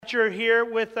that you're here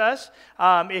with us.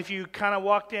 If you kind of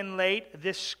walked in late,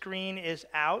 this screen is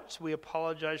out, so we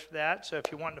apologize for that. So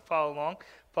if you want to follow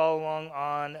along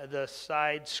on the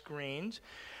side screens.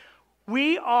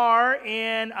 We are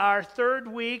in our third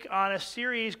week on a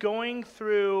series going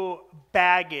through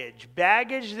baggage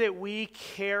that we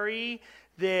carry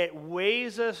that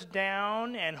weighs us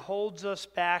down and holds us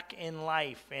back in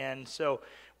life. And so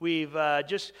we've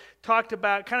just talked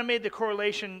about, kind of made the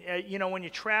correlation, when you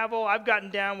travel, I've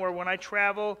gotten down where when I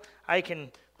travel, I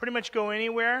can pretty much go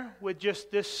anywhere with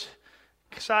just this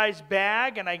size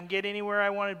bag, and I can get anywhere I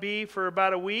want to be for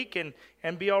about a week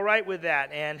and be all right with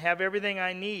that and have everything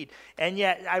I need. And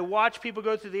yet I watch people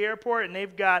go through the airport and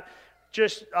they've got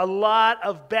just a lot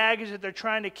of baggage that they're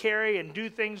trying to carry and do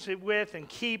things with and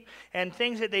keep, and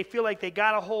things that they feel like they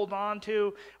got to hold on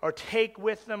to or take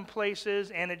with them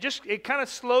places, and it kind of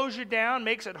slows you down,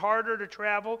 makes it harder to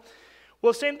travel.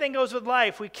 Well, same thing goes with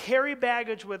life. We carry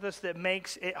baggage with us that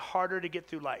makes it harder to get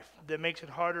through life, that makes it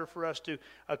harder for us to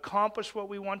accomplish what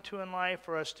we want to in life,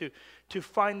 for us to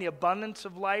find the abundance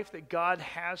of life that God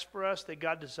has for us, that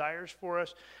God desires for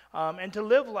us, and to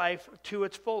live life to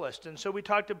its fullest. And so we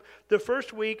talked the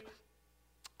first week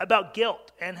about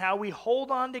guilt and how we hold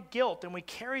on to guilt and we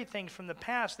carry things from the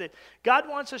past that God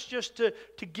wants us just to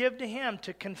give to Him,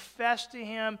 to confess to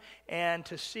Him, and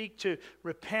to seek to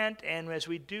repent. And as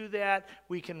we do that,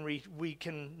 we can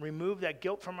remove that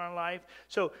guilt from our life.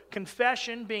 So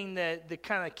confession being the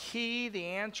kind of key, the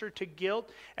answer to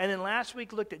guilt. And then last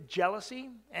week looked at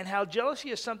jealousy and how jealousy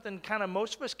is something kind of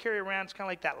most of us carry around. It's kind of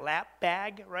like that lap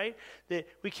bag, right? That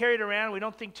we carry it around. We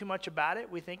don't think too much about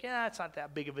it. We think, it's not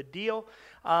that big of a deal.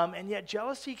 And yet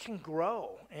jealousy can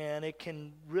grow, and it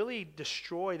can really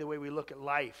destroy the way we look at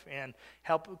life and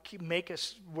make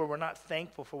us where we're not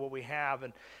thankful for what we have.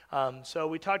 And so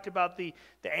we talked about the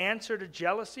answer to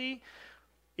jealousy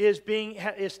is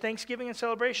Thanksgiving and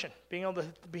celebration, being able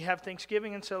to have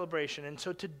Thanksgiving and celebration. And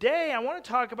so today I want to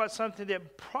talk about something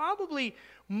that probably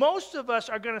most of us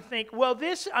are going to think, well,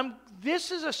 this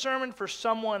is a sermon for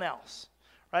someone else.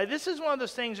 Right? This is one of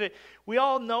those things that we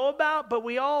all know about, but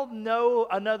we all know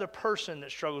another person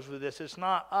that struggles with this. It's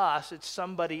not us, it's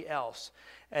somebody else,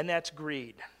 and that's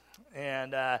greed.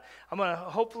 And I'm going to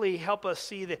hopefully help us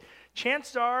see that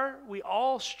chances are we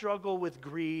all struggle with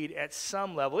greed at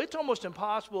some level. It's almost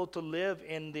impossible to live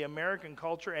in the American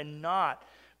culture and not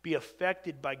be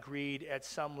affected by greed at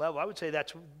some level. I would say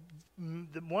that's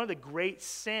one of the great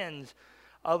sins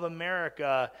of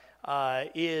America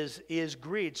is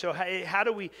greed. So how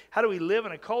do we live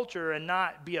in a culture and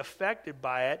not be affected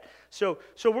by it? So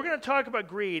we're going to talk about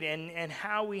greed and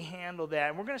how we handle that.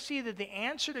 And we're going to see that the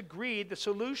answer to greed, the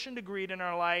solution to greed in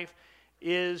our life,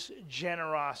 is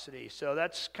generosity. So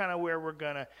that's kind of where we're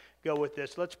going to go with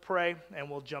this. Let's pray and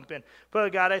we'll jump in. Father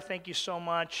God, I thank you so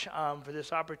much for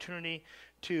this opportunity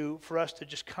for us to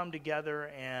just come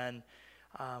together and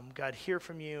God, hear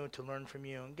from you, to learn from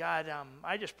you. And God,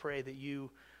 I just pray that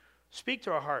you speak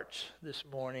to our hearts this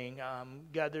morning.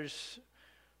 God,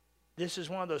 this is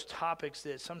one of those topics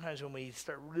that sometimes when we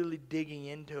start really digging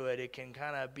into it, it can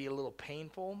kind of be a little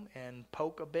painful and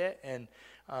poke a bit. And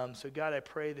so God, I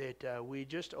pray that we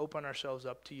just open ourselves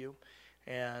up to you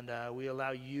and we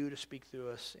allow you to speak through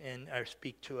us or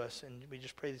speak to us. And we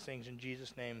just pray these things in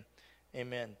Jesus' name.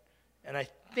 Amen. And I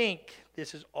think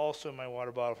this is also my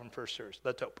water bottle from First Service.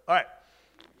 Let's hope. All right.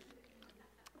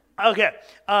 Okay.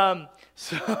 Talking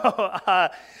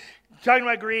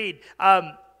about greed.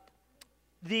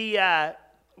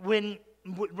 When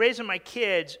raising my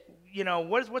kids,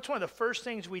 what's one of the first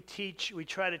things we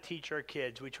try to teach our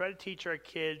kids? We try to teach our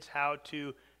kids how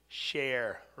to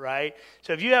share, right?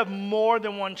 So if you have more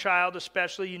than one child,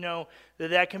 especially, you know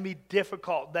that can be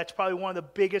difficult. That's probably one of the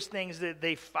biggest things that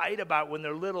they fight about when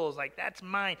they're little is like, that's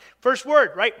mine. First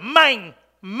word, right? Mine,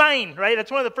 right?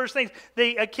 That's one of the first things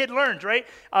a kid learns, right?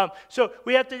 So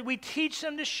we teach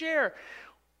them to share.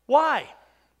 Why?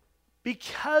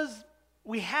 Because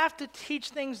we have to teach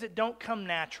things that don't come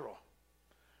natural.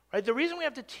 Right? The reason we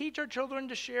have to teach our children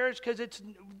to share is because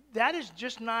that is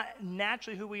just not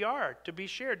naturally who we are, to be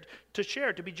shared, to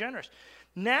share, to be generous.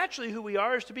 Naturally who we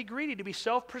are is to be greedy, to be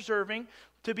self-preserving,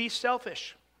 to be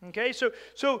selfish. Okay? So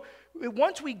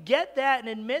once we get that and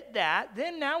admit that,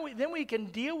 then we can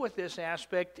deal with this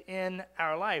aspect in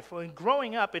our life. When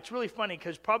growing up, it's really funny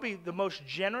because probably the most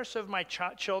generous of my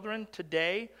children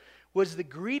today was the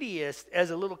greediest as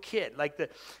a little kid.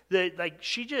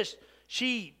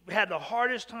 She had the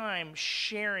hardest time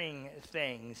sharing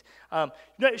things.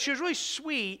 She was really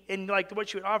sweet in what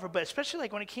she would offer, but especially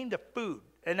when it came to food.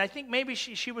 And I think maybe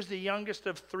she was the youngest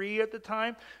of three at the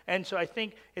time, and so I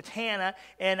think it's Hannah.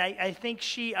 And I think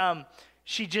she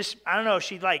she just, I don't know,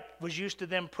 she like was used to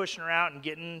them pushing her out and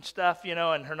getting stuff,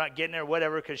 and her not getting it or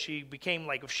whatever, because she became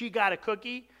like, if she got a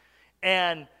cookie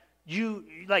and you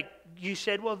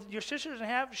said, well, your sister doesn't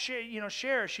have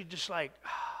share, she just like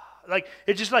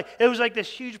it was like this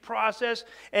huge process.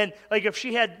 And like if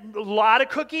she had a lot of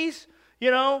cookies,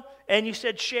 and you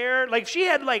said share, like if she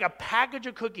had like a package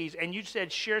of cookies and you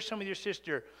said share some with your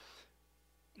sister,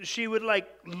 she would like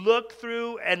look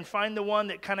through and find the one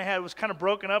that was kind of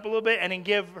broken up a little bit, and then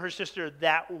give her sister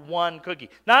that one cookie.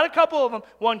 Not a couple of them,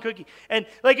 one cookie. And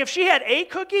like if she had a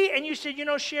cookie and you said,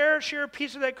 share a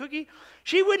piece of that cookie,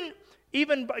 she wouldn't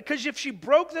even, because if she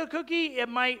broke the cookie, it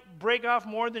might break off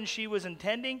more than she was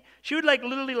intending. She would like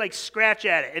literally like scratch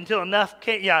at it until enough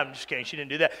came. Yeah, I'm just kidding. She didn't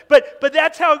do that. But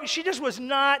that's how she just was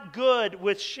not good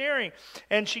with sharing.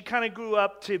 And she kind of grew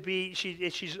up to be,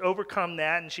 she's overcome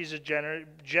that, and she's a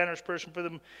generous person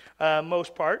for the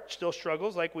most part. Still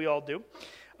struggles like we all do.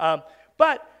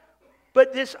 But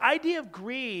this idea of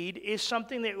greed is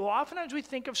something that oftentimes we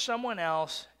think of someone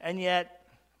else, and yet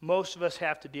most of us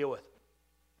have to deal with.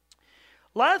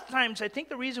 A lot of times, I think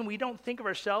the reason we don't think of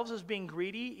ourselves as being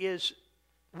greedy is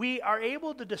we are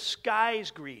able to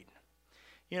disguise greed.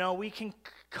 We can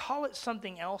call it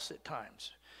something else at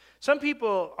times. Some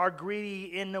people are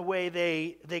greedy in the way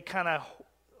they kind of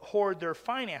hoard their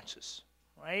finances,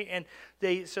 right? And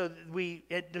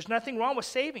there's nothing wrong with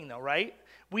saving, though, right?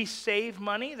 We save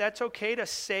money. That's okay to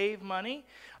save money.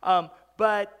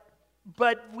 But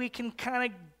we can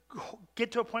kind of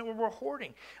get to a point where we're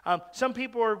hoarding. Some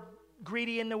people are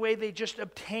greedy in the way they just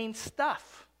obtain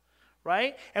stuff,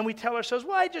 right? And we tell ourselves,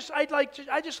 well, I just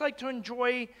like to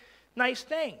enjoy nice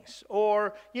things.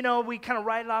 Or, we kind of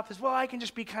write it off as, well, I can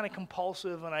just be kind of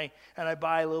compulsive and I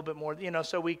buy a little bit more,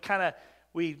 so we kind of,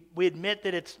 we admit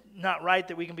that it's not right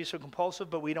that we can be so compulsive,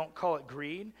 but we don't call it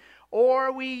greed.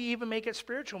 Or we even make it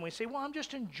spiritual and we say, well, I'm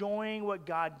just enjoying what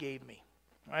God gave me,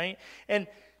 right? And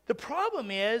the problem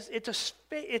is it's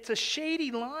a shady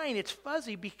line. It's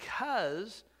fuzzy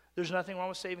because there's nothing wrong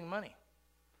with saving money.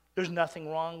 There's nothing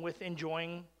wrong with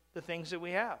enjoying the things that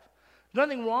we have. There's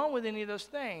nothing wrong with any of those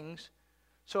things.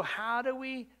 So how do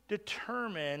we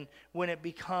determine when it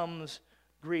becomes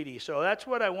greedy? So that's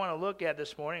what I want to look at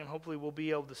this morning, and hopefully we'll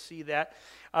be able to see that.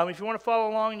 If you want to follow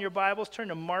along in your Bibles, turn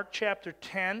to Mark chapter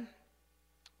 10,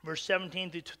 verse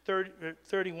 17 through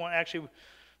 31. Actually,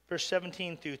 verse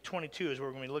 17 through 22 is what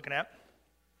we're going to be looking at.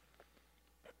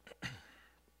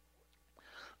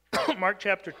 Mark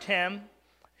chapter 10,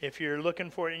 if you're looking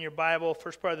for it in your Bible,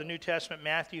 first part of the New Testament,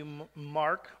 Matthew,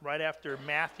 Mark, right after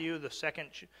Matthew, the second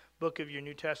book of your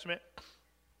New Testament. It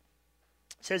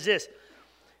says this. It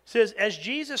says, as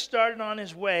Jesus started on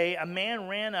his way, a man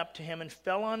ran up to him and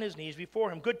fell on his knees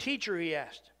before him. Good teacher, he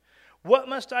asked, what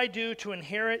must I do to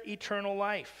inherit eternal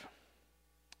life?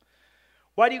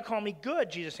 Why do you call me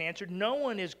good? Jesus answered, no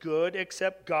one is good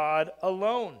except God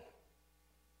alone.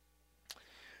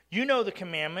 You know the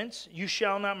commandments. You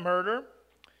shall not murder.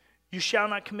 You shall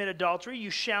not commit adultery. You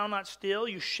shall not steal.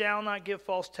 You shall not give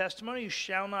false testimony. You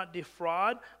shall not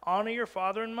defraud. Honor your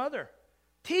father and mother.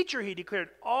 Teacher, he declared,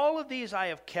 all of these I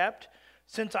have kept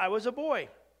since I was a boy.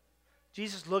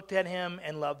 Jesus looked at him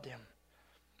and loved him.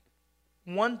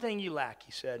 One thing you lack,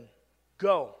 he said.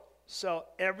 Go, sell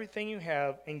everything you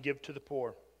have and give to the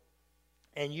poor,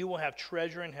 and you will have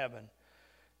treasure in heaven.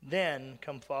 Then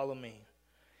come follow me.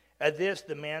 At this,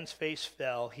 the man's face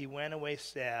fell. He went away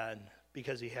sad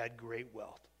because he had great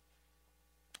wealth.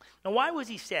 Now, why was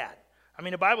he sad? I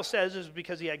mean, the Bible says it was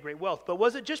because he had great wealth. But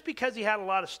was it just because he had a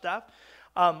lot of stuff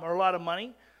or a lot of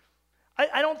money?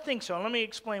 I don't think so. Let me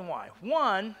explain why.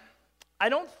 One, I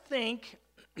don't think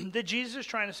that Jesus is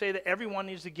trying to say that everyone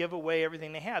needs to give away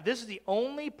everything they have. This is the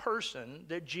only person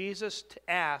that Jesus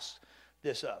asks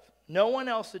this of. No one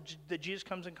else that Jesus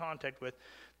comes in contact with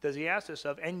does he ask this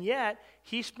of. And yet,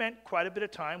 he spent quite a bit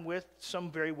of time with some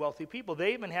very wealthy people.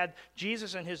 They even had,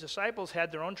 Jesus and his disciples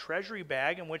had their own treasury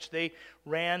bag in which they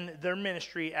ran their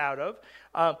ministry out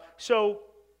of. So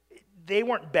they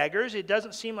weren't beggars. It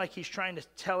doesn't seem like he's trying to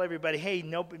tell everybody, hey,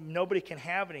 nobody can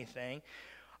have anything.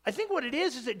 I think what it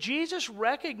is that Jesus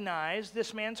recognized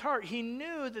this man's heart. He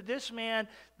knew that this man,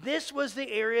 this was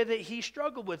the area that he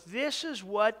struggled with. This is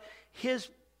what his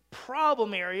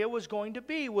problem area was going to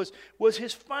be, was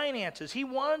his finances. He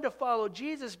wanted to follow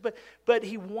Jesus, but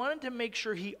he wanted to make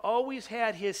sure he always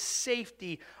had his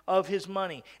safety of his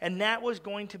money. And that was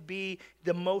going to be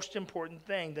the most important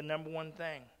thing, the number one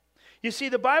thing. You see,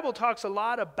 the Bible talks a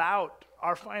lot about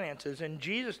our finances, and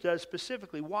Jesus does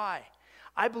specifically. Why?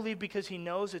 I believe because he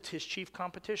knows it's his chief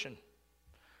competition.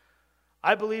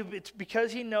 I believe it's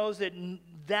because he knows that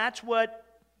that's what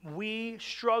we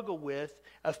struggle with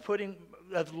of putting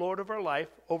as Lord of our life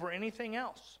over anything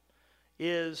else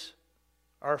is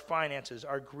our finances,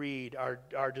 our greed,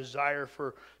 our desire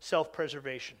for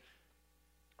self-preservation.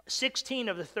 16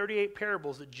 of the 38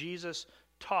 parables that Jesus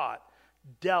taught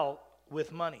dealt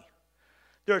with money.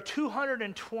 There are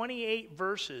 228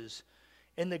 verses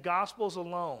in the Gospels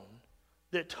alone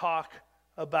that talk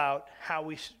about how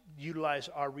we utilize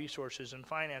our resources and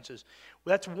finances.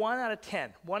 That's 1 out of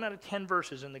 10. 1 out of 10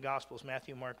 verses in the Gospels,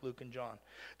 Matthew, Mark, Luke, and John.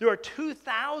 There are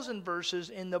 2,000 verses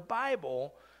in the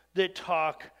Bible that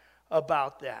talk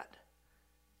about that.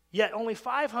 Yet only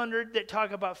 500 that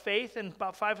talk about faith and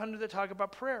about 500 that talk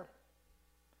about prayer.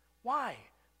 Why?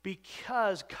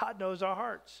 Because God knows our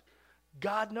hearts.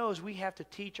 God knows we have to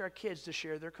teach our kids to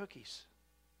share their cookies.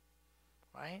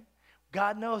 Right?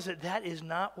 God knows that that is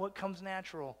not what comes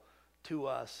natural to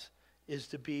us, is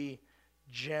to be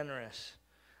generous.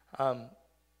 And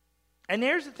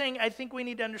here's the thing I think we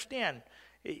need to understand.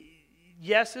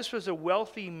 Yes, this was a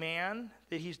wealthy man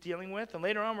that he's dealing with, and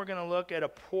later on we're going to look at a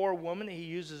poor woman that he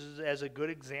uses as a good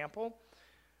example.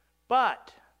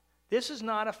 But this is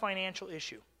not a financial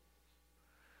issue.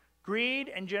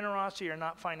 Greed and generosity are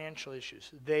not financial issues.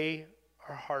 They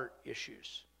are heart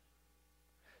issues.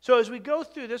 So as we go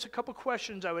through this, a couple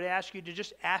questions I would ask you to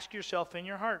just ask yourself in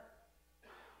your heart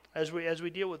as we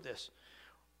deal with this,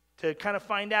 to kind of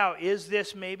find out, is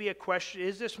this maybe a question,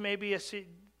 is this maybe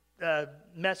a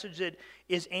message that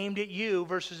is aimed at you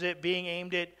versus it being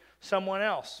aimed at someone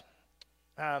else?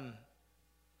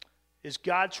 Is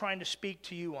God trying to speak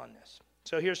to you on this?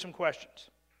 So here's some questions.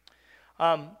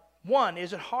 One,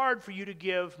 is it hard for you to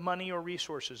give money or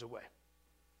resources away?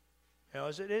 You know,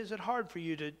 is it hard for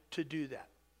you to do that?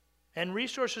 And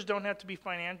resources don't have to be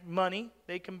money.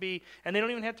 They can be, and they don't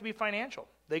even have to be financial.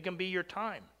 They can be your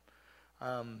time.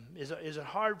 Is it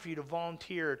hard for you to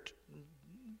volunteer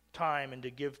time and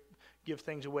to give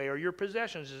things away? Or your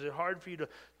possessions, is it hard for you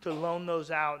to loan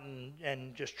those out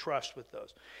and just trust with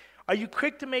those? Are you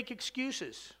quick to make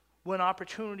excuses when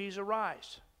opportunities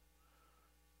arise?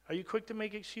 Are you quick to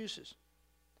make excuses?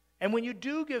 And when you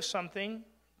do give something,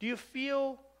 do you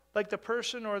feel like the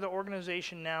person or the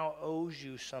organization now owes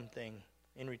you something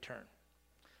in return?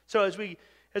 So as we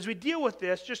deal with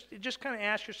this, just kind of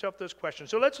ask yourself those questions.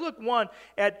 So let's look one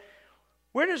at,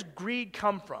 where does greed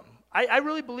come from? I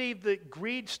really believe that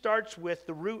greed starts with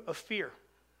the root of fear.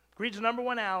 Greed's number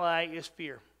one ally is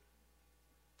fear.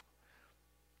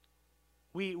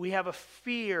 We have a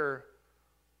fear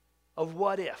of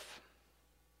what if,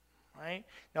 right?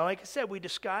 Now, like I said, we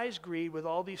disguise greed with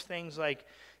all these things like,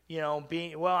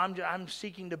 I'm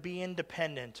seeking to be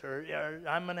independent, or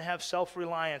I'm going to have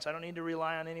self-reliance. I don't need to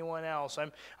rely on anyone else.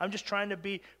 I'm just trying to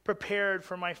be prepared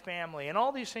for my family. And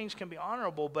all these things can be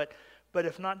honorable, but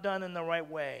if not done in the right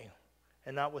way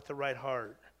and not with the right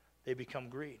heart, they become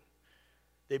greed.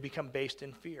 They become based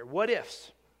in fear. What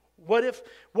ifs? What if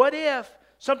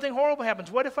something horrible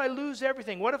happens? What if I lose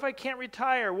everything? What if I can't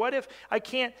retire? What if I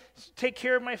can't take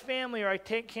care of my family, or I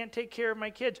can't take care of my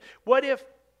kids? What if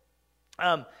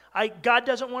God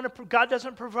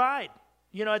doesn't provide,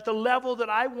 at the level that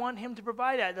I want him to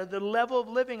provide at the level of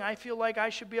living I feel like I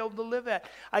should be able to live at.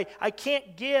 I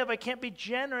can't give, I can't be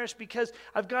generous because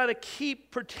I've got to keep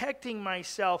protecting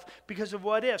myself because of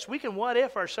what ifs. We can what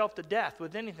if ourselves to death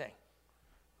with anything,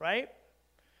 right?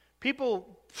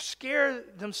 People scare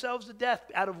themselves to death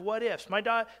out of what ifs. My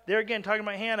daughter, there again, talking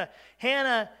about Hannah.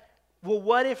 Hannah will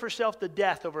what if herself to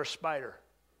death over a spider.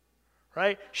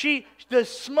 Right? The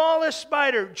smallest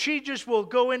spider, she just will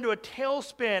go into a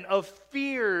tailspin of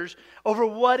fears over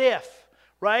what if,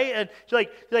 right? And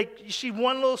she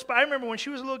one little spider. I remember when she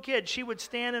was a little kid, she would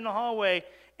stand in the hallway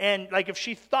and if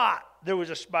she thought there was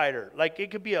a spider,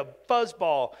 it could be a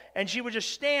fuzzball, and she would just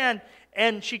stand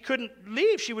and she couldn't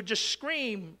leave. She would just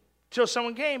scream till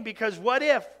someone came, because what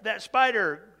if that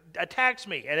spider attacks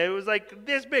me? And it was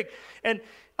this big. And,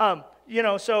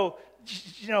 so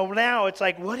now it's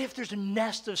what if there's a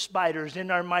nest of spiders in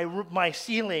my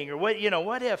ceiling, or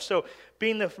what if? So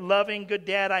being the loving, good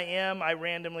dad I am, I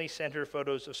randomly sent her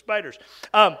photos of spiders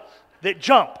that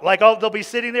jump. They'll be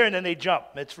sitting there and then they jump.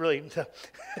 It's really,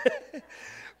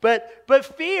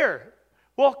 but fear.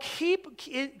 Well,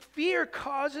 fear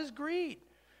causes greed.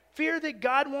 Fear that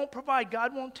God won't provide,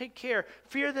 God won't take care.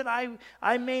 Fear that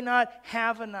I may not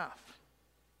have enough.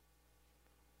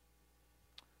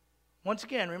 Once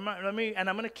again, and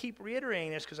I'm going to keep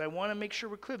reiterating this because I want to make sure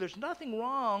we're clear. There's nothing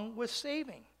wrong with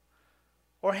saving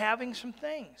or having some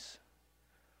things.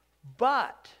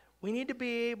 But we need to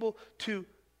be able to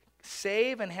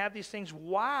save and have these things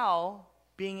while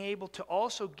being able to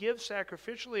also give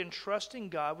sacrificially and trusting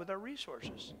God with our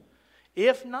resources.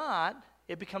 If not,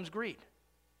 it becomes greed.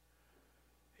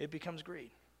 It becomes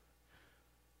greed.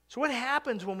 So what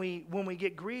happens when we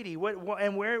get greedy? What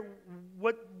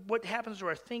happens to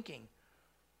our thinking?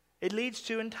 It leads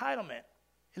to entitlement.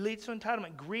 It leads to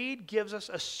entitlement. Greed gives us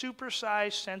a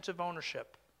supersized sense of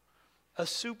ownership. A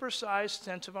supersized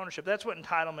sense of ownership. That's what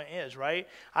entitlement is, right?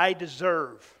 I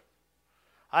deserve.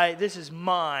 This is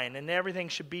mine, and everything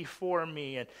should be for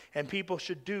me, and people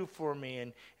should do for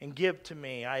me and give to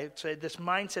me. I say this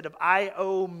mindset of I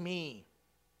owe me.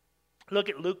 Look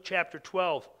at Luke chapter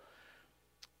 12.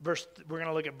 We're going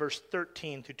to look at verse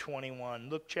 13 through 21.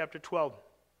 Luke chapter 12.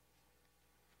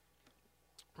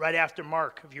 Right after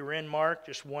Mark. If you were in Mark,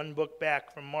 just one book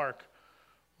back from Mark.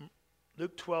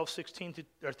 Luke 12, 13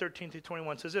 through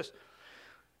 21 says this.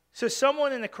 So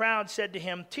someone in the crowd said to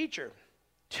him, "Teacher,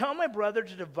 tell my brother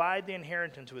to divide the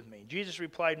inheritance with me." Jesus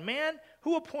replied, "Man,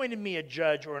 who appointed me a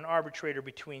judge or an arbitrator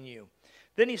between you?"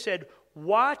 Then he said,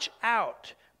 "Watch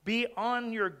out. Be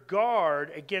on your guard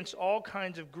against all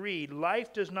kinds of greed.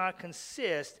 Life does not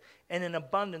consist in an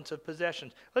abundance of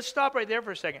possessions." Let's stop right there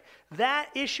for a second. That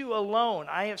issue alone,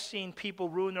 I have seen people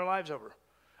ruin their lives over.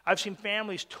 I've seen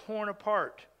families torn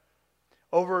apart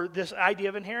over this idea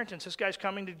of inheritance. This guy's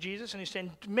coming to Jesus and he's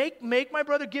saying, make my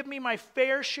brother give me my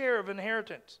fair share of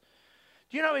inheritance.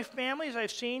 Do you know how many families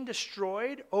I've seen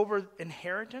destroyed over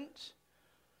inheritance?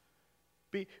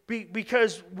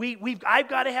 Because I've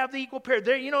got to have the equal pair.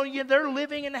 They're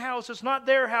living in the house. It's not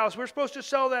their house. We're supposed to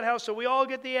sell that house so we all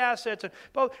get the assets.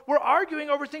 But we're arguing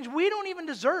over things we don't even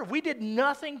deserve. We did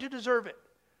nothing to deserve it.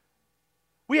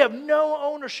 We have no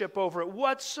ownership over it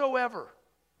whatsoever.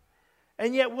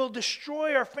 And yet we'll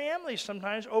destroy our families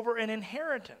sometimes over an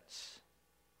inheritance.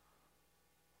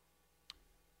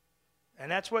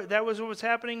 And that was what was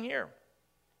happening here.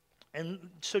 And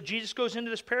so Jesus goes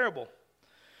into this parable.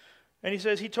 And he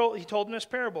says, he told him this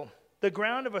parable. The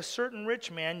ground of a certain rich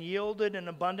man yielded an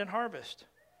abundant harvest.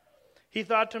 He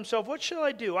thought to himself, "What shall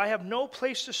I do? I have no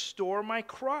place to store my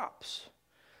crops."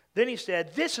 Then he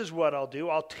said, "This is what I'll do.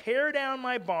 I'll tear down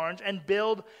my barns and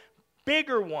build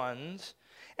bigger ones,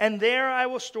 and there I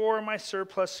will store my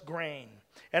surplus grain.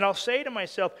 And I'll say to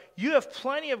myself, you have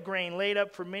plenty of grain laid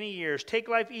up for many years. Take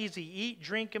life easy, eat,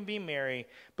 drink, and be merry."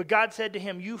 But God said to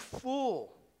him, "You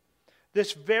fool.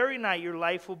 This very night your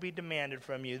life will be demanded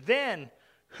from you. Then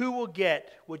who will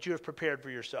get what you have prepared for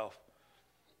yourself?"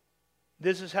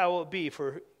 This is how it will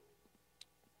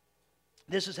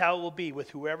be with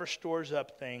whoever stores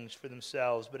up things for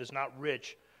themselves, but is not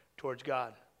rich towards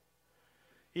God.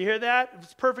 You hear that?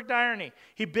 It's perfect irony.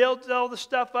 He builds all the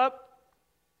stuff up,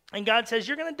 and God says,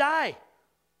 "You're going to die.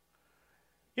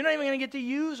 You're not even going to get to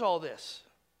use all this."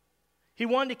 He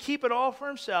wanted to keep it all for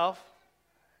himself,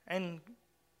 and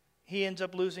he ends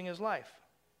up losing his life.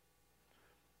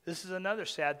 This is another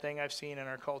sad thing I've seen in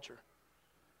our culture.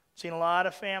 I've seen a lot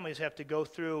of families have to go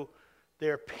through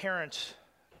their parents'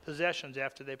 possessions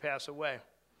after they pass away.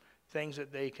 Things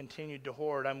that they continued to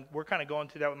hoard. We're kind of going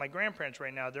through that with my grandparents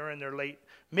right now. They're in their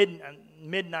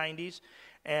mid-90s.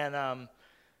 And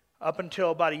up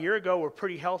until about a year ago, we're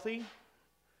pretty healthy.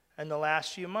 And the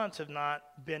last few months have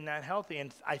not been that healthy.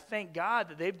 And I thank God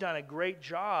that they've done a great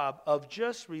job of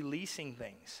just releasing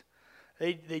things.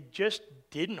 They just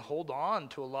didn't hold on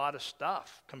to a lot of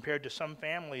stuff compared to some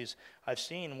families I've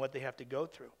seen what they have to go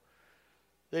through.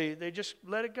 They just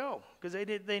let it go because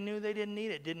they knew they didn't need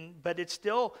it. But it's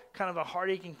still kind of a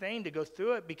heart-aching thing to go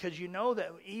through it because you know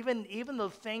that even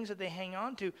the things that they hang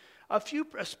on to, a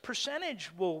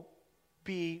percentage will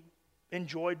be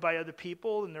enjoyed by other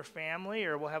people and their family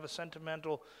or will have a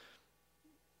sentimental,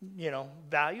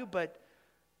 value. But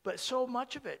so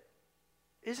much of it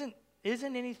isn't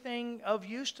anything of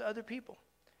use to other people.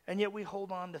 And yet we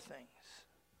hold on to things.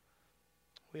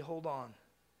 We hold on.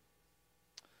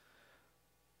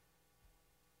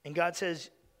 And God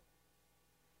says,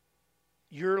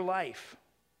 your life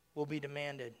will be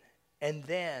demanded. And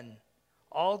then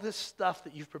all this stuff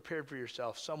that you've prepared for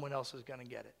yourself, someone else is going to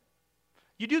get it.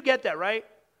 You do get that, right?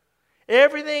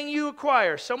 Everything you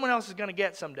acquire, someone else is going to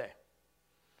get someday.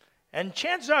 And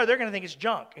chances are they're going to think it's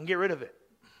junk and get rid of it.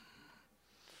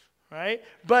 Right?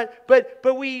 But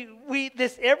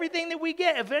this everything that we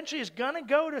get eventually is going to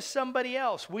go to somebody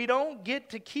else. We don't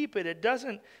get to keep it. It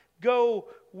doesn't go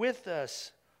with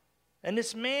us. And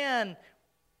this man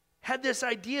had this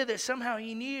idea that somehow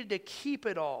he needed to keep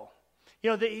it all.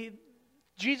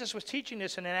 Jesus was teaching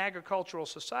this in an agricultural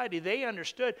society. They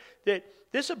understood that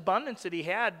this abundance that he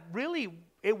had, really,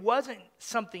 it wasn't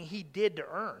something he did to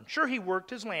earn. Sure, he worked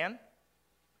his land.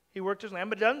 He worked his land,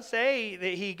 but it doesn't say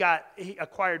that he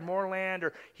acquired more land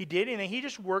or he did anything. He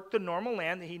just worked the normal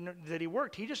land that he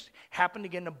worked. He just happened to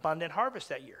get an abundant harvest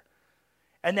that year.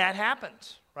 And that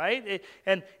happens, right?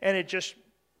 And it just,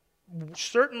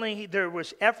 certainly there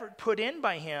was effort put in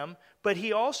by him, but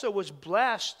he also was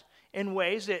blessed in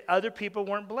ways that other people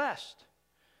weren't blessed.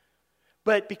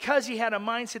 But because he had a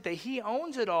mindset that he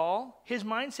owns it all, his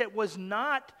mindset was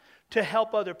not to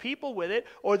help other people with it,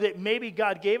 or that maybe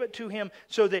God gave it to him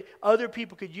so that other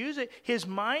people could use it. His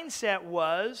mindset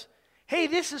was, hey,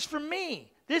 this is for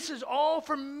me. This is all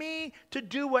for me to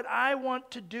do what I want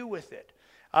to do with it.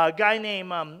 A guy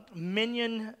named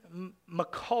Minion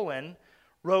McCullen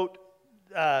wrote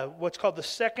what's called the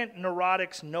Second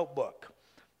Neurotics Notebook.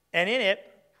 And in it,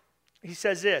 he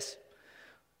says this.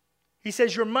 He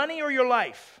says, your money or your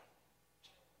life.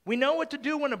 We know what to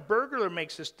do when a burglar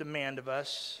makes this demand of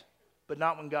us, but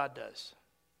not when God does.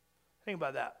 Think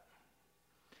about that.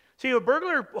 See, if a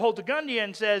burglar holds a gun to you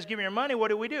and says, give me your money, what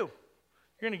do we do?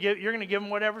 You're going to give him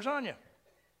whatever's on you.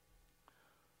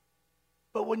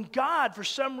 But when God, for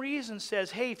some reason,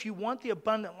 says, hey, if you want the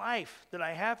abundant life that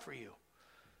I have for you,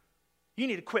 you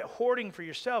need to quit hoarding for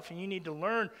yourself, and you need to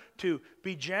learn to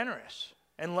be generous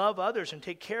and love others and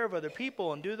take care of other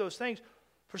people and do those things.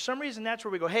 For some reason, that's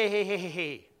where we go,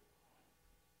 hey.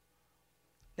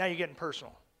 Now you're getting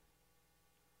personal.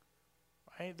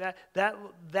 Right?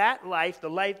 That life,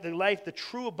 the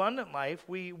true abundant life,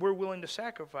 we're willing to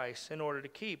sacrifice in order to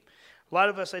keep. A lot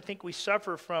of us, I think, we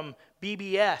suffer from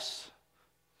BBS.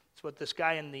 That's what this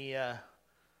guy in the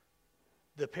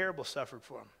parable suffered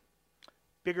from.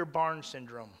 Bigger barn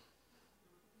syndrome.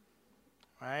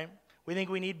 Right? We think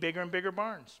we need bigger and bigger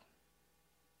barns.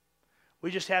 We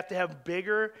just have to have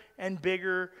bigger and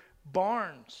bigger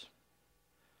barns.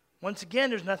 Once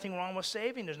again, there's nothing wrong with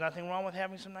saving. There's nothing wrong with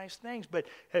having some nice things. But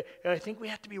I think we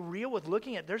have to be real with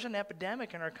looking at, there's an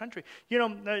epidemic in our country. You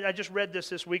know, I just read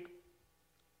this week.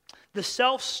 The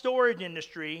self-storage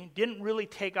industry didn't really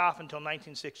take off until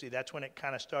 1960. That's when it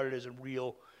kind of started as a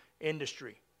real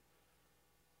industry.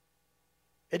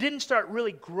 It didn't start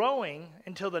really growing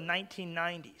until the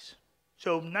 1990s.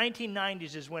 So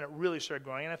 1990s is when it really started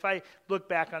growing. And if I look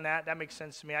back on that, that makes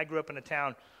sense to me. I grew up in a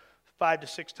town 5 to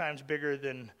 6 times bigger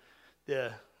than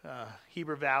the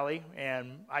Heber Valley,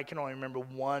 and I can only remember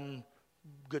one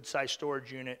good-sized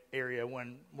storage unit area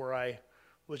where I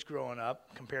was growing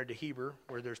up compared to Heber,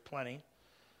 where there's plenty.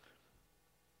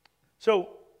 So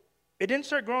it didn't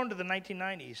start growing to the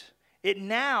 1990s. It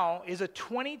now is a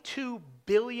 $22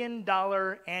 billion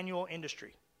annual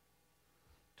industry.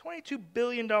 $22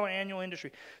 billion annual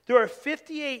industry. There are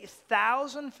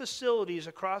 58,000 facilities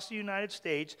across the United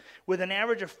States with an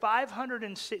average of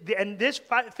 506, and this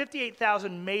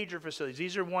 58,000 major facilities.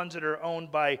 These are ones that are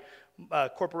owned by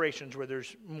corporations where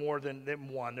there's more than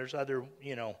one. There's other,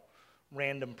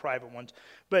 random private ones.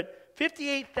 But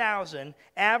 58,000,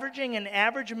 averaging an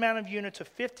average amount of units of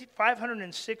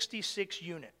 566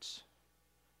 units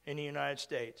in the United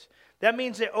States. That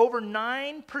means that over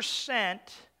 9%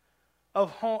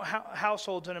 of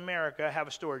households in America have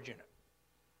a storage unit.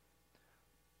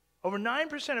 Over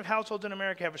 9% of households in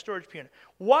America have a storage unit.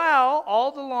 While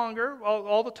all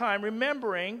the time,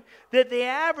 remembering that the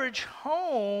average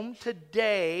home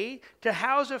today to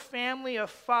house a family of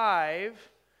 5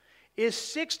 is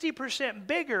 60%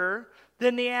 bigger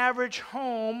than the average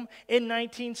home in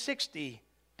 1960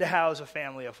 to house a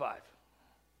family of 5.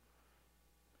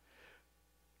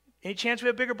 Any chance we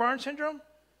have bigger barn syndrome?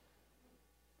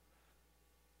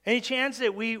 Any chance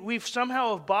that we've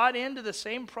somehow have bought into the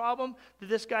same problem that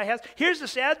this guy has? Here's the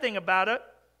sad thing about it.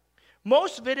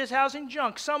 Most of it is housing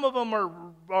junk. Some of them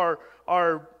are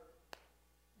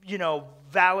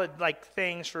valid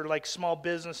things for small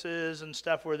businesses and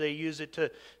stuff where they use it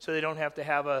so they don't have to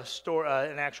have a store,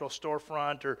 an actual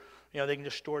storefront, or they can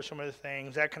just store some of the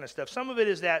things, that kind of stuff. Some of it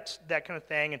is that kind of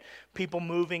thing, and people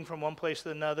moving from one place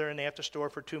to another and they have to store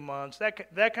for 2 months. That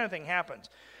kind of thing happens.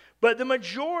 But the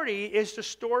majority is to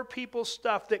store people's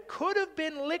stuff that could have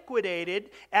been liquidated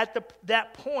at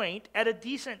that point at a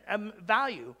decent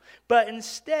value, but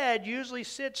instead usually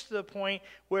sits to the point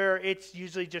where it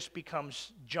usually just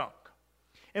becomes junk.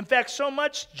 In fact, so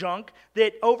much junk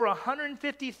that over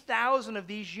 150,000 of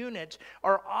these units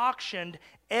are auctioned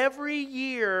every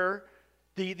year.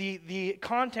 The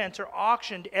contents are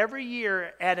auctioned every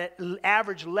year at an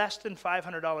average less than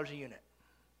 $500 a unit.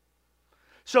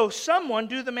 So someone,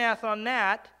 do the math on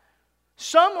that,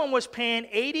 someone was paying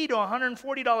 $80 to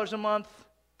 $140 a month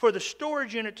for the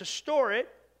storage unit to store it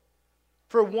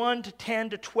for 1 to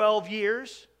 10 to 12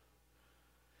 years,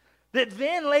 that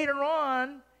then later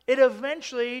on it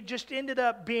eventually just ended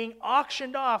up being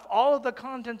auctioned off, all of the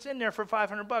contents in there for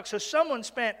 $500. So someone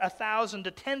spent $1,000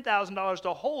 to $10,000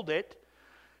 to hold it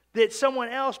that someone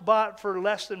else bought for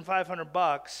less than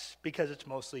 $500 because it's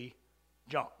mostly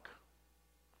junk.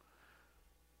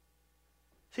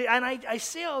 See, and I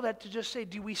say all that to just say,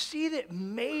 do we see that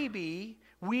maybe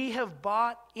we have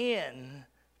bought in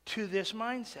to this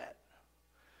mindset?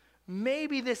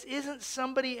 Maybe this isn't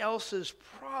somebody else's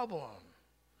problem.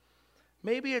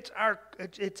 Maybe it's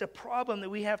a problem that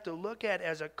we have to look at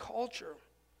as a culture.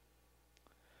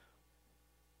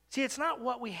 See, it's not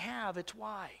what we have, it's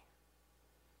why.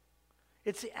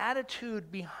 It's the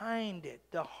attitude behind it,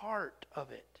 the heart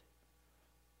of it.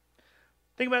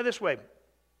 Think about it this way.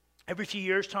 Every few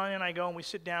years, Tanya and I go and we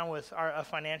sit down with a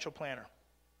financial planner.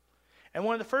 And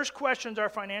one of the first questions our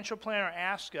financial planner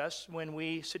asks us when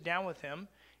we sit down with him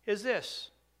is this.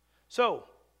 So,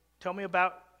 tell me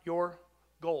about your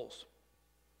goals.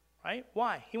 Right?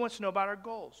 Why? He wants to know about our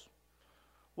goals.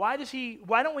 Why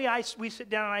don't we sit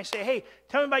down and I say, hey,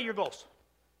 tell me about your goals.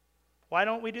 Why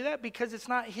don't we do that? Because it's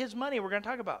not his money we're going to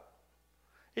talk about.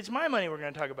 It's my money we're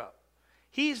going to talk about.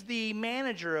 He's the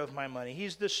manager of my money.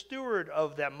 He's the steward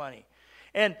of that money.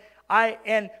 And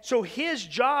so his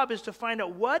job is to find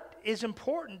out what is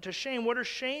important to Shane. What are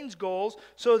Shane's goals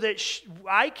so that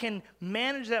I can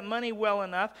manage that money well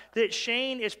enough that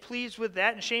Shane is pleased with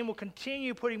that, and Shane will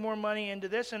continue putting more money into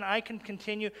this, and I can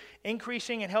continue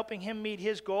increasing and helping him meet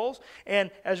his goals. And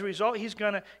as a result, he's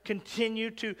going to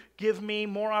continue to give me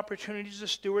more opportunities to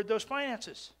steward those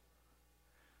finances.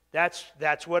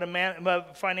 That's what a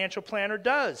financial planner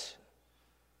does.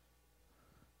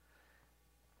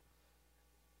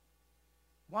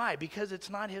 Why? Because it's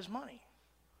not his money.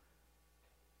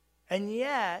 And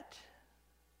yet,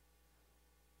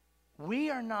 we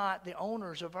are not the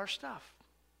owners of our stuff.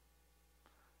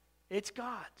 It's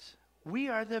God's. We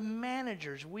are the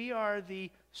managers. We are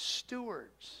the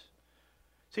stewards.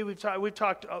 See, we've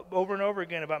talked over and over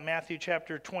again about Matthew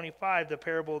chapter 25, the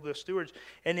parable of the stewards.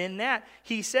 And in that,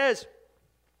 he says,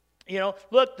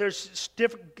 look, there's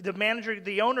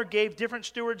the owner gave different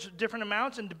stewards different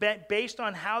amounts, and based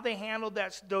on how they handled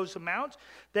those amounts,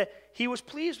 that he was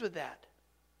pleased with that.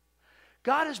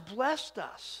 God has blessed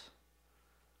us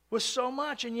with so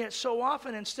much, and yet so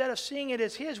often, instead of seeing it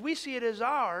as his, we see it as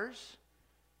ours,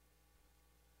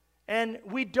 and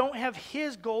we don't have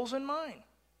his goals in mind.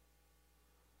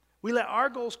 We let our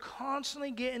goals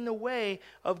constantly get in the way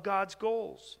of God's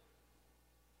goals.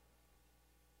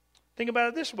 Think about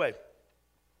it this way.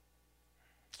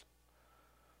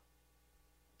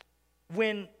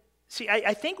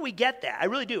 I think we get that. I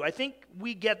really do. I think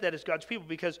we get that as God's people,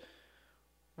 because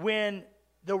when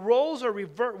the roles are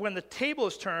reversed, when the table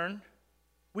is turned,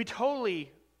 we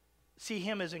totally see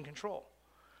him as in control.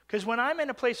 Because when I'm in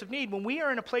a place of need, when we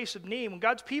are in a place of need, when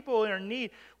God's people are in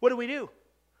need, what do?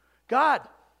 God,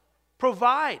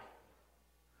 provide.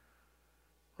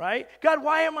 Right? God,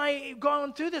 why am I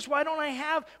going through this? Why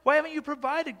haven't you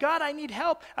provided? God, I need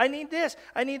help. I need this.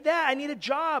 I need that. I need a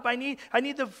job. I need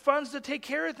the funds to take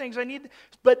care of things.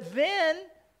 But then,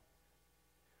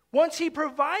 once he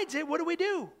provides it, what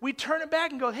do? We turn it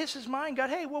back and go, this is mine. God,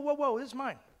 hey, whoa, this is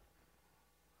mine.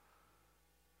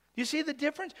 You see the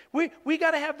difference? We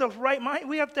got to have the right mind.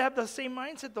 We have to have the same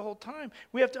mindset the whole time.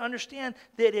 We have to understand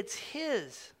that it's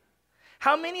his.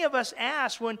 How many of us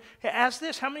ask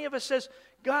this? How many of us says,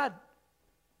 God,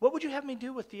 what would you have me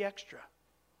do with the extra?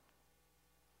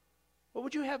 What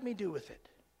would you have me do with it?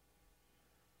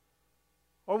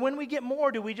 Or when we get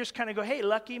more, do we just kind of go, hey,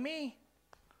 lucky me?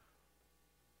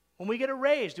 When we get a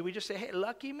raise, do we just say, hey,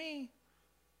 lucky me?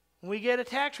 When we get a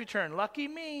tax return, lucky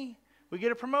me. We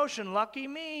get a promotion, lucky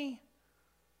me.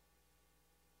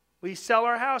 We sell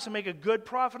our house and make a good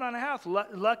profit on a house,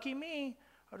 lucky me.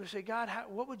 Or do we say, God,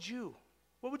 what would you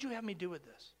have me do with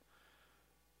this?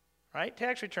 Right?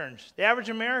 Tax returns. The average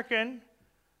American,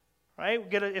 right,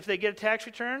 if they get a tax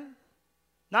return,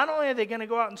 not only are they going to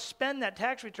go out and spend that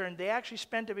tax return, they actually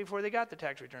spent it before they got the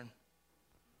tax return.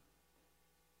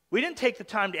 We didn't take the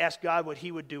time to ask God what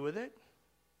he would do with it,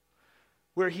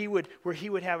 where he would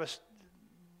have us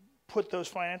put those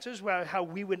finances, how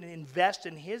we would invest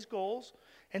in his goals.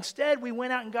 Instead, we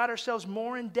went out and got ourselves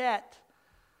more in debt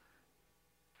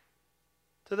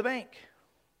to the bank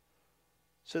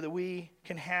so that we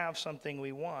can have something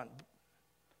we want.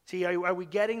 See, are we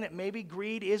getting that maybe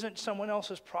greed isn't someone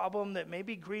else's problem, that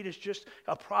maybe greed is just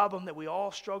a problem that we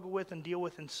all struggle with and deal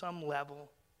with in some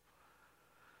level?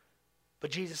 But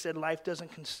Jesus said life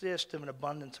doesn't consist of an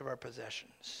abundance of our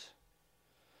possessions.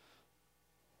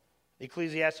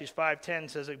 Ecclesiastes 5:10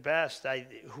 says it best,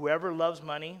 whoever loves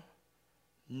money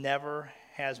never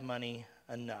has money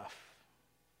enough.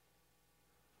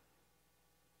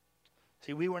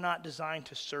 See, we were not designed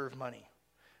to serve money.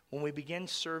 When we begin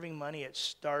serving money, it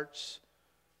starts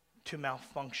to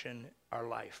malfunction our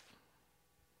life.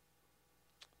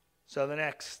 So the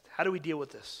next, how do we deal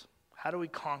with this? How do we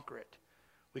conquer it?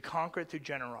 We conquer it through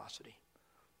generosity.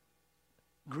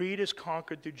 Greed is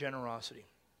conquered through generosity.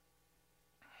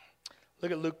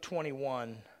 Look at Luke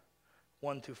 21,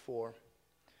 1 through 4. It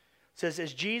says,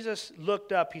 as Jesus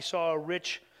looked up, he saw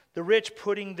the rich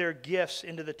putting their gifts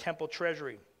into the temple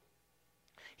treasury.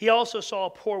 He also saw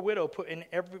a poor widow put in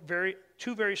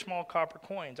two very small copper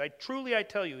coins. I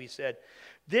tell you, he said,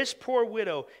 this poor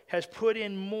widow has put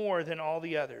in more than all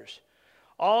the others.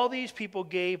 All these people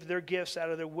gave their gifts out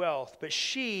of their wealth, but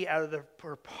she, out of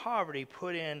her poverty,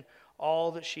 put in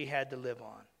all that she had to live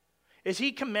on. Is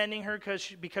he commending her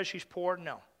because she's poor?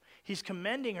 No. He's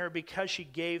commending her because she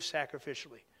gave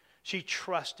sacrificially. She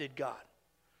trusted God.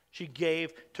 She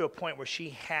gave to a point where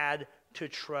she had to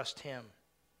trust him.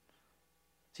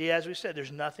 See, as we said,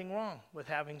 there's nothing wrong with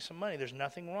having some money. There's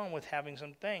nothing wrong with having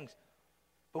some things.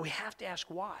 But we have to ask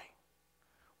why.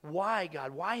 Why,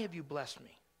 God? Why have you blessed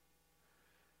me?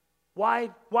 Why,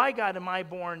 God, am I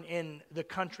born in the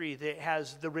country that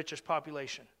has the richest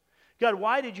population? God,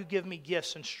 why did you give me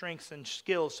gifts and strengths and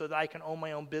skills so that I can own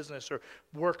my own business or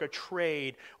work a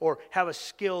trade or have a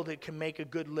skill that can make a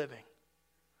good living?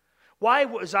 Why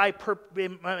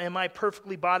am I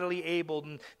perfectly bodily able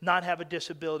and not have a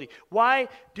disability? Why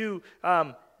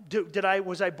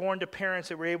was I born to parents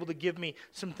that were able to give me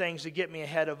some things to get me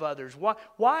ahead of others?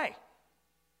 Why?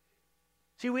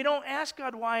 See, we don't ask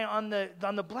God why on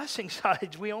the blessing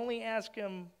side. We only ask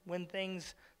him when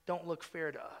things don't look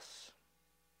fair to us.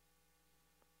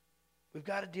 We've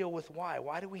got to deal with why.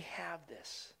 Why do we have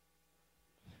this?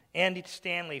 Andy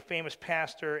Stanley, famous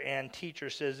pastor and teacher,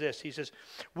 says this. He says,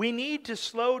 we need to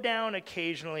slow down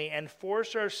occasionally and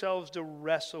force ourselves to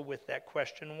wrestle with that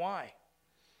question, why?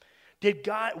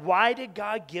 Why did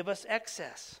God give us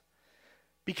excess?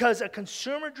 Because a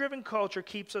consumer-driven culture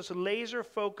keeps us laser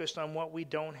focused on what we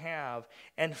don't have,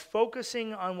 and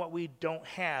focusing on what we don't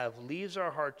have leaves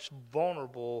our hearts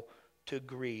vulnerable to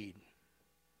greed.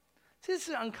 See, this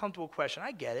is an uncomfortable question.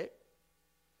 I get it.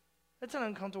 It's an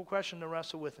uncomfortable question to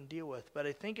wrestle with and deal with. But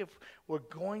I think if we're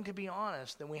going to be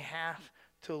honest, then we have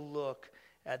to look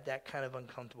at that kind of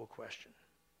uncomfortable question.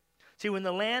 See, when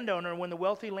the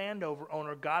wealthy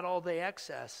landowner got all the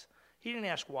excess, he didn't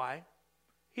ask why.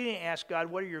 He didn't ask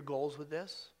God, what are your goals with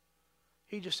this?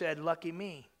 He just said, lucky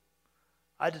me.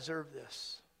 I deserve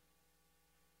this.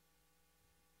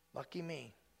 Lucky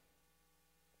me.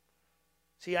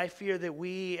 See, I fear that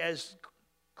we as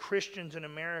Christians in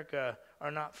America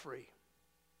are not free.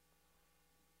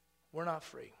 We're not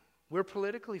free. We're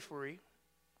politically free,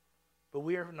 but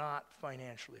we are not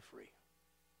financially free.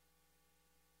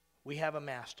 We have a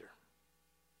master.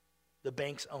 The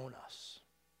banks own us.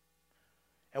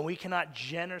 And we cannot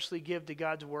generously give to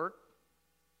God's work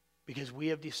because we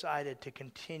have decided to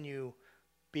continue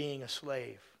being a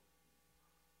slave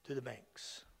to the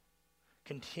banks,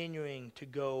 continuing to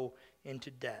go into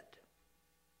debt.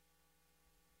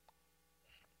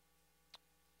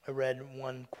 I read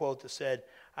one quote that said,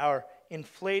 our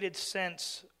inflated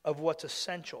sense of what's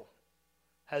essential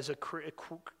has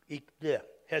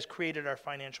created our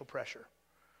financial pressure.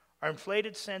 Our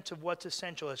inflated sense of what's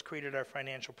essential has created our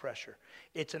financial pressure.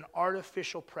 It's an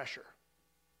artificial pressure.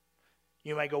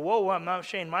 You might go, whoa, I'm not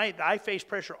ashamed. I face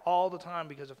pressure all the time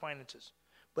because of finances.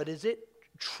 But is it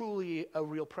truly a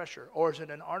real pressure? Or is it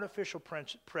an artificial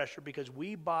pressure because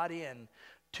we bought in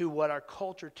to what our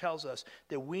culture tells us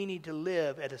that we need to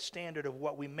live at a standard of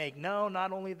what we make? No,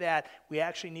 not only that, we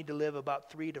actually need to live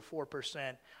about 3 to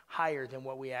 4% higher than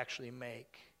what we actually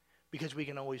make because we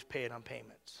can always pay it on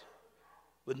payments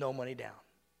with no money down.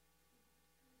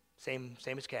 Same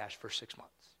as cash for 6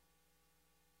 months.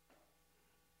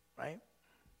 Right?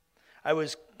 I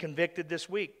was convicted this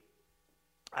week.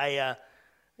 Or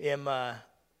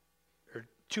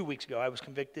 2 weeks ago, I was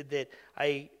convicted that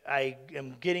I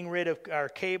am getting rid of our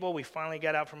cable. We finally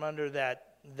got out from under that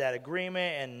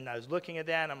agreement, and I was looking at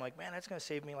that, and I'm like, man, that's going to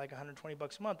save me like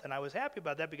 $120 a month. And I was happy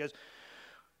about that because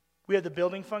we had the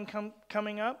building fund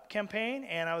coming up campaign,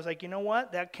 and I was like, you know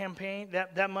what? That campaign,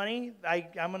 that money,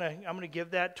 I'm gonna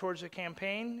give that towards the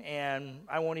campaign, and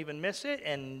I won't even miss it.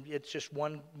 And it's just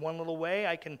one little way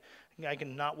I can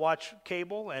not watch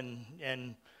cable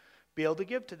and be able to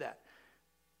give to that.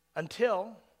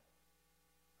 Until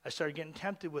I started getting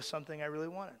tempted with something I really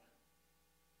wanted.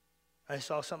 I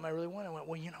saw something I really wanted. I went,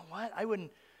 well, you know what? I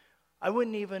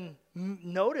wouldn't even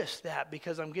notice that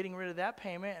because I'm getting rid of that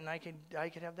payment, and I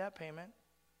could have that payment,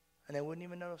 and I wouldn't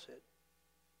even notice it.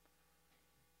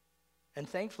 And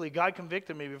thankfully, God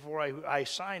convicted me before I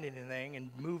signed anything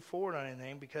and moved forward on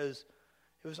anything, because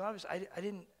it was obvious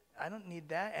I don't need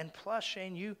that. And plus,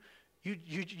 Shane, you're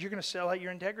going to sell out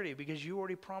your integrity because you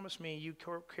already promised me you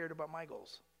cared about my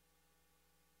goals.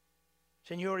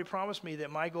 Shane, you already promised me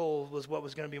that my goal was what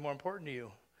was going to be more important to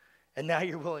you. And now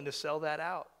you're willing to sell that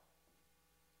out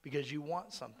because you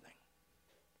want something.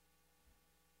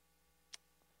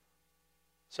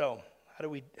 So how do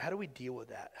we deal with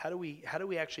that? How do we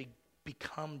actually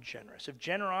become generous? If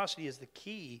generosity is the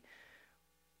key,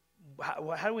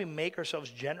 how do we make ourselves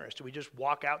generous? Do we just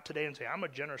walk out today and say, I'm a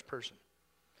generous person?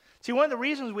 See, one of the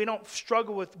reasons we don't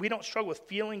struggle with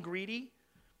feeling greedy,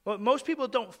 well, most people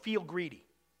don't feel greedy.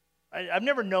 I've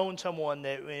never known someone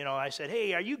that, I said,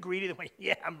 hey, are you greedy? They're like,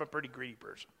 yeah, I'm a pretty greedy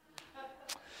person.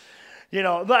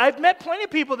 But I've met plenty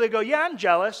of people that go, yeah, I'm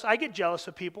jealous. I get jealous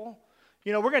of people.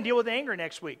 We're going to deal with anger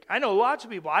next week. I know lots of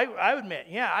people. I admit,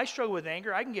 yeah, I struggle with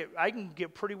anger. I can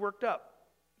get pretty worked up.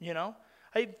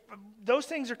 Those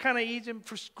things are kind of easy.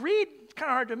 For greed, it's kind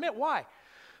of hard to admit. Why?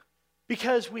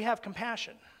 Because we have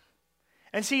compassion.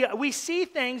 And see, we see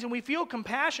things and we feel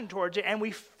compassion towards it, and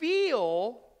we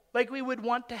feel like we would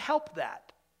want to help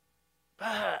that.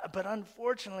 But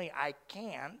unfortunately, I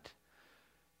can't,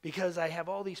 because I have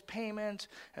all these payments,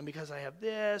 and because I have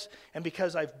this, and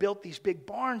because I've built these big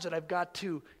barns that I've got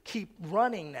to keep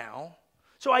running now.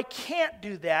 So I can't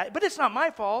do that, but it's not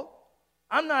my fault.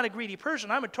 I'm not a greedy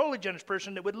person. I'm a totally generous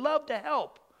person that would love to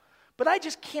help. But I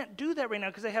just can't do that right now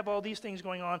because I have all these things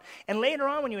going on. And later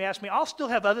on when you ask me, I'll still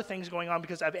have other things going on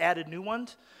because I've added new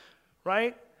ones,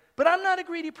 right? But I'm not a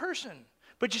greedy person.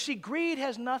 But you see, greed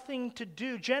has nothing to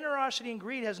do, generosity and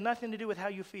greed has nothing to do with how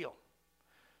you feel.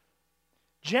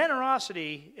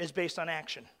 Generosity is based on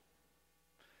action.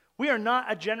 We are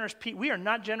not generous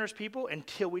people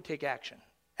until we take action.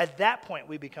 At that point,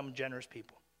 we become generous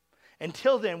people.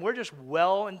 Until then, we're just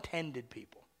well-intended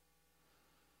people.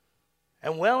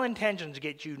 And well-intentions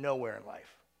get you nowhere in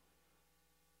life.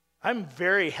 I'm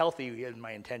very healthy in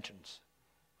my intentions.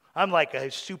 I'm like a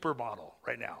supermodel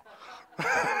right now.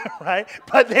 Right?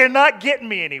 But they're not getting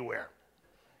me anywhere.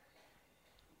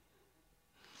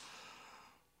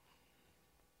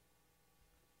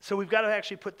 So we've got to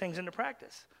actually put things into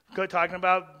practice. Go talking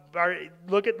about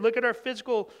look at our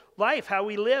physical life, how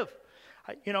we live.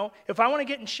 If I want to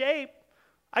get in shape,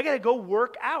 I got to go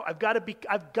work out. I've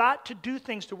got to do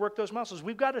things to work those muscles.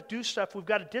 We've got to do stuff. We've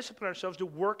got to discipline ourselves to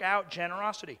work out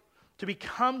generosity. To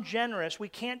become generous, we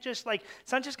can't just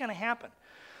it's not just going to happen.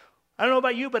 I don't know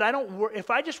about you, but if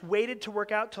I just waited to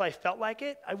work out till I felt like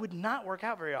it, I would not work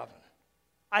out very often.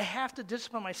 I have to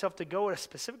discipline myself to go at a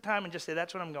specific time and just say,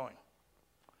 that's when I'm going.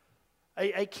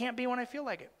 I can't be when I feel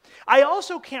like it. I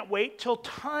also can't wait till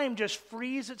time just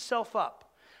frees itself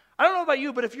up. I don't know about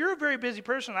you, but if you're a very busy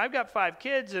person, I've got 5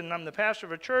 kids, and I'm the pastor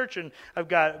of a church, and I've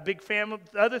got a big family,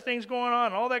 other things going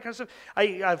on, all that kind of stuff.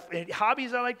 I've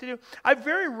hobbies I like to do. I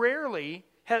very rarely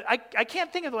I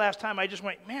can't think of the last time I just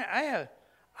went, man, I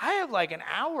have like an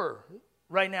hour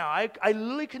right now. I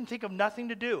literally can think of nothing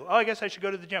to do. Oh, I guess I should go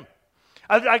to the gym.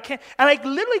 I can't, and I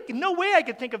literally, no way I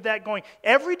could think of that going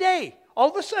every day. All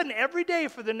of a sudden, every day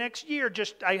for the next year,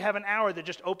 I have an hour that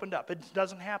just opened up. It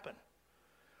doesn't happen.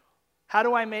 How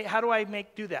do I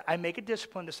do that? I make a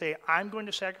discipline to say, I'm going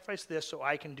to sacrifice this so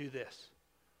I can do this.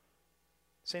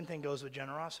 Same thing goes with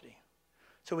generosity.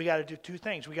 So we got to do 2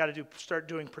 things. We got to start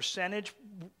doing percentage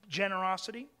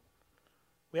generosity.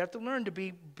 We have to learn to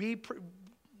be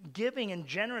giving and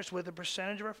generous with a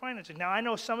percentage of our finances. Now, I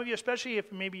know some of you, especially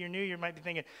if maybe you're new, you might be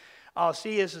thinking, oh,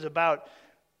 see, this is about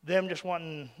them just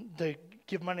wanting to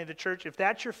give money to the church. If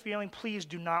that's your feeling, please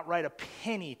do not write a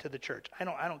penny to the church. I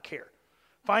don't care.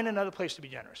 Find another place to be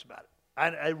generous about it.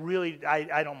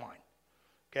 I don't mind.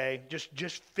 Okay?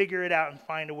 Just figure it out and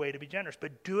find a way to be generous.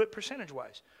 But do it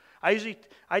percentage-wise.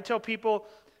 I tell people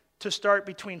to start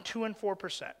between 2 and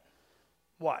 4%.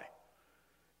 Why?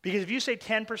 Because if you say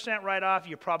 10% right off,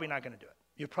 you're probably not going to do it.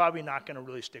 You're probably not going to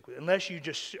really stick with it. Unless you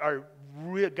just are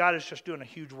God is just doing a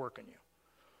huge work in you.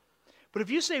 But if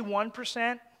you say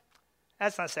 1%,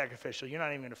 that's not sacrificial. You're not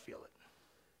even going to feel it.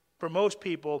 For most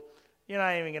people, you're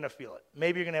not even going to feel it.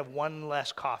 Maybe you're going to have 1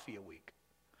 less coffee a week,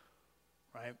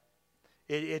 right?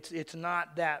 It's not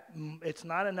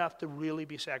enough to really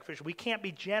be sacrificial. We can't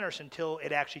be generous until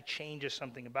it actually changes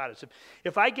something about us. So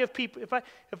if I give people,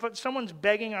 if someone's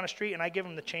begging on a street and I give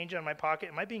them the change out of my pocket,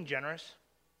 am I being generous?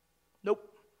 Nope.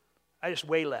 I just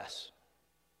weigh less.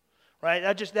 Right?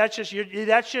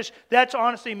 That's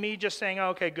honestly me just saying, oh,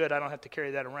 okay, good, I don't have to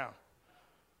carry that around.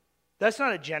 That's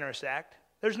not a generous act.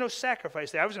 There's no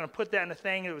sacrifice there. I was going to put that in a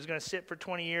thing that was going to sit for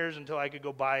 20 years until I could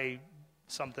go buy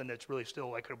something that's really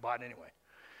still I could have bought anyway.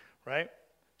 right?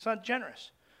 It's not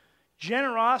generous.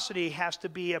 Generosity has to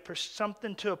be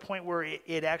something to a point where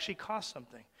it actually costs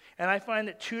something. And I find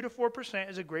that 2 to 4%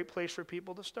 is a great place for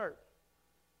people to start.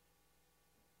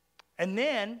 And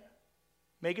then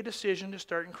make a decision to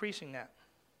start increasing that.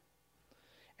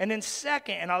 And then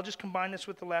second, and I'll just combine this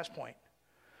with the last point,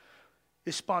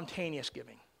 is spontaneous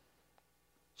giving.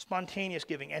 Spontaneous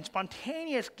giving. And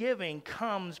spontaneous giving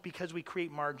comes because we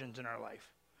create margins in our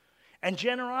life. And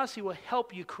generosity will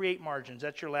help you create margins.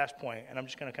 That's your last point. And I'm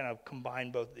just going to kind of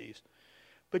combine both of these.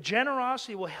 But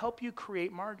generosity will help you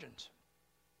create margins.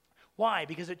 Why?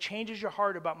 Because it changes your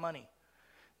heart about money.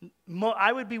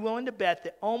 I would be willing to bet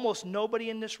that almost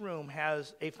nobody in this room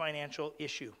has a financial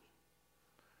issue.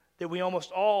 That we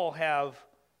almost all have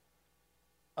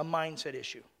a mindset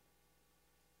issue.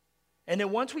 And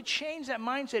then once we change that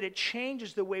mindset, it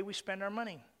changes the way we spend our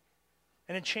money.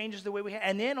 And it changes the way we have.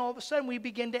 And then all of a sudden we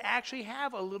begin to actually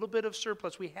have a little bit of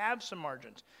surplus. We have some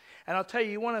margins. And I'll tell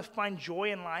you, you want to find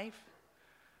joy in life?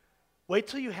 Wait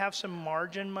till you have some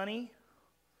margin money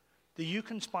that you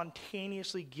can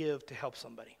spontaneously give to help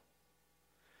somebody.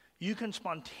 You can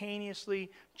spontaneously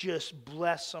just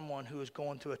bless someone who is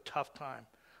going through a tough time.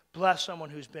 Bless someone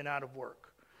who's been out of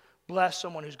work. Bless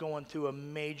someone who's going through a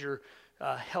major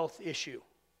health issue.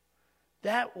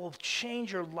 That will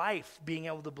change your life, being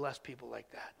able to bless people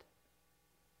like that.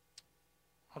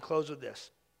 I'll close with this.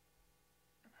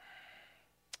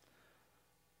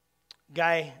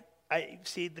 Guy, I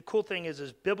see the cool thing is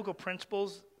biblical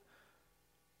principles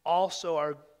also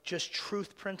are just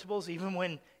truth principles, even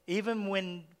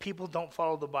when people don't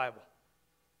follow the Bible.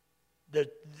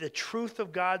 The truth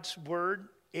of God's word,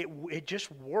 it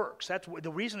just works. That's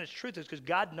the reason it's truth is because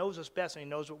God knows us best and he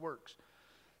knows what works.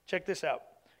 Check this out.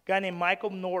 A guy named Michael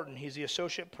Norton, he's the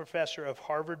associate professor of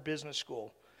Harvard Business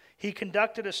School. He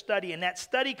conducted a study, and that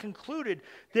study concluded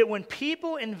that when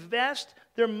people invest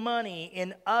their money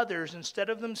in others instead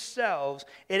of themselves,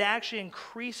 it actually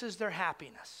increases their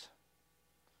happiness.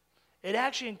 It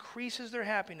actually increases their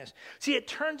happiness. See, it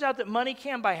turns out that money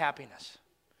can buy happiness.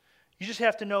 You just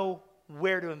have to know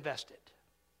where to invest it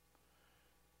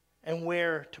and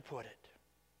where to put it.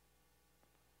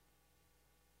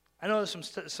 I know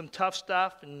there's some tough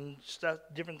stuff and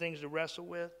different things to wrestle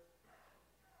with.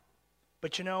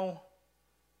 But you know,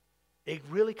 it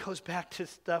really goes back to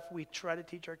stuff we try to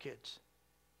teach our kids.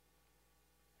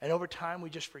 And over time, we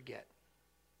just forget.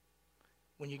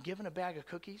 When you're given a bag of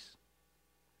cookies,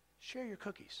 share your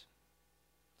cookies.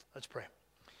 Let's pray.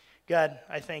 God,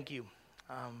 I thank you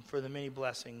for the many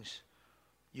blessings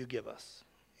you give us.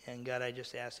 And God, I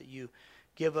just ask that you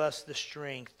give us the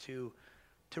strength to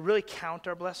really count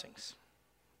our blessings.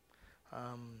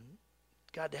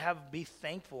 God, to be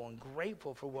thankful and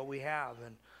grateful for what we have.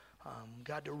 And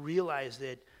God, to realize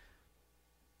that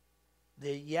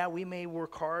yeah, we may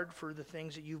work hard for the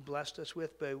things that you've blessed us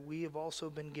with, but we have also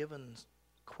been given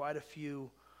quite a few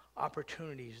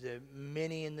opportunities that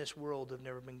many in this world have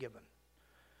never been given.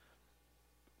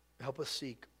 Help us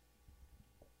seek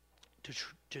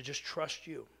to just trust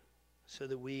you so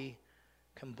that we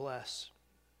can bless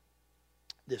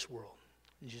this world.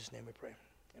 In Jesus' name we pray.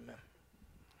 Amen.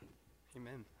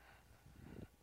 Amen.